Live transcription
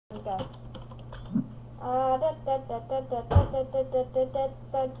go.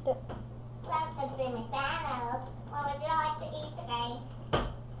 Welcome to McDonald's. What would you like to eat today?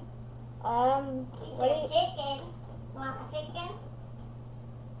 You said chicken. You want a chicken?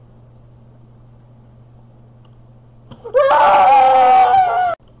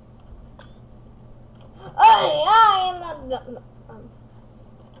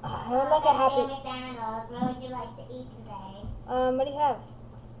 I don't like a happy. McDonald's. What would you like to eat today? What do you have?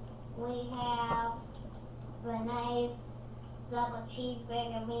 We have the nice double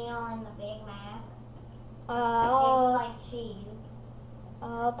cheeseburger meal and the Big Mac. If you like cheese.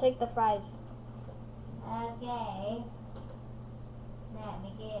 I'll take the fries. Okay. Let me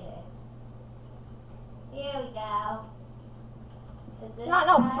get it. Here we go. It's not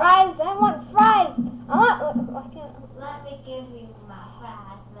no fries. I want fries. I can't. Let me give you my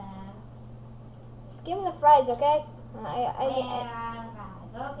fries then. Just give me the fries, okay? Where are the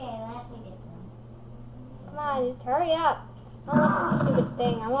fries? Okay, let me get them. Come on, just hurry up. I don't want this stupid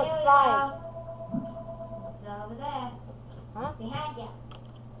thing. I want Here we fries. go. It's over there. Huh? It's behind you.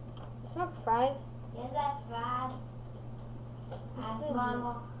 It's not fries. Yes, that's fries. What's That's this? one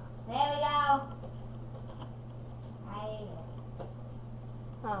more. There we go. Right here.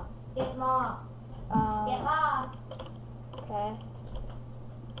 Oh. Get more. Get more. Okay.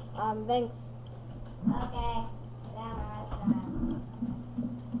 Thanks. Okay.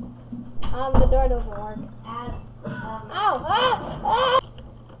 The door doesn't work. Out. Ow! Ah!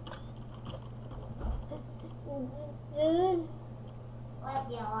 What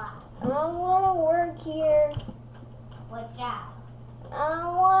do you want? I don't want to work here. What job? I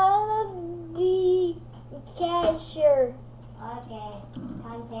want to be a cashier. Okay.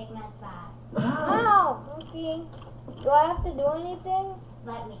 Come take my spot. Ow! Okay. Do I have to do anything?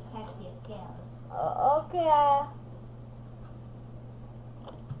 Let me test your skills. Okay.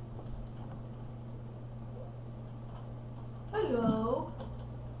 Hello.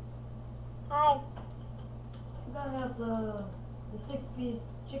 Hi. You gotta have the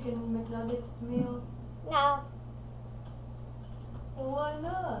 6-piece chicken McNuggets meal. No. Well, why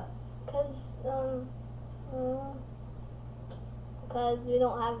not? Because we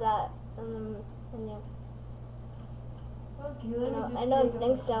don't have that menu. Okay, let me just I don't take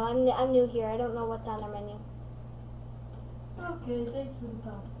think a- so. I'm new here. I don't know what's on our menu. Okay, thanks for the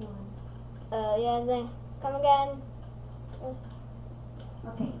popcorn. Yeah, then come again. Yes.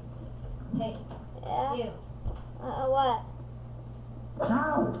 Okay. Hey, Yeah. you. What?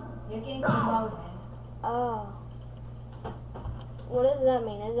 You're getting promoted. Oh. What does that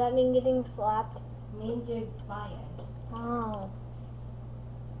mean? Does that mean getting slapped? Means you're fired. Oh.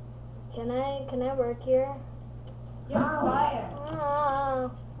 Can I work here? You're fired.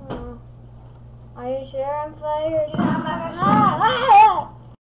 Oh. Are you sure I'm fired? You have my Ah!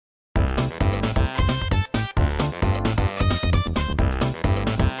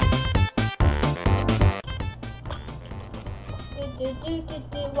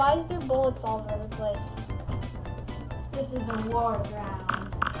 Why is there bullets all over the place? This is a war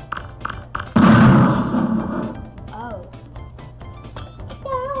ground. Oh.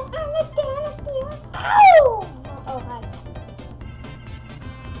 Ow! Oh, hi.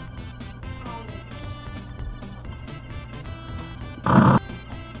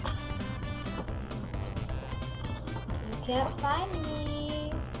 You can't find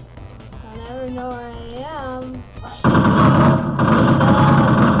me. You'll never know where I am.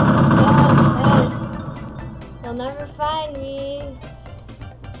 You'll never find me.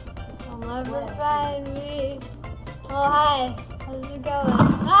 You'll never find me. Oh, hi. How's it going?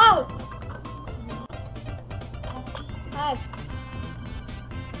 Oh! Hi.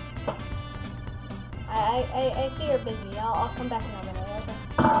 I see you're busy. I'll come back in a minute. Okay.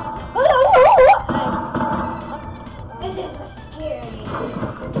 Hi. This is for security.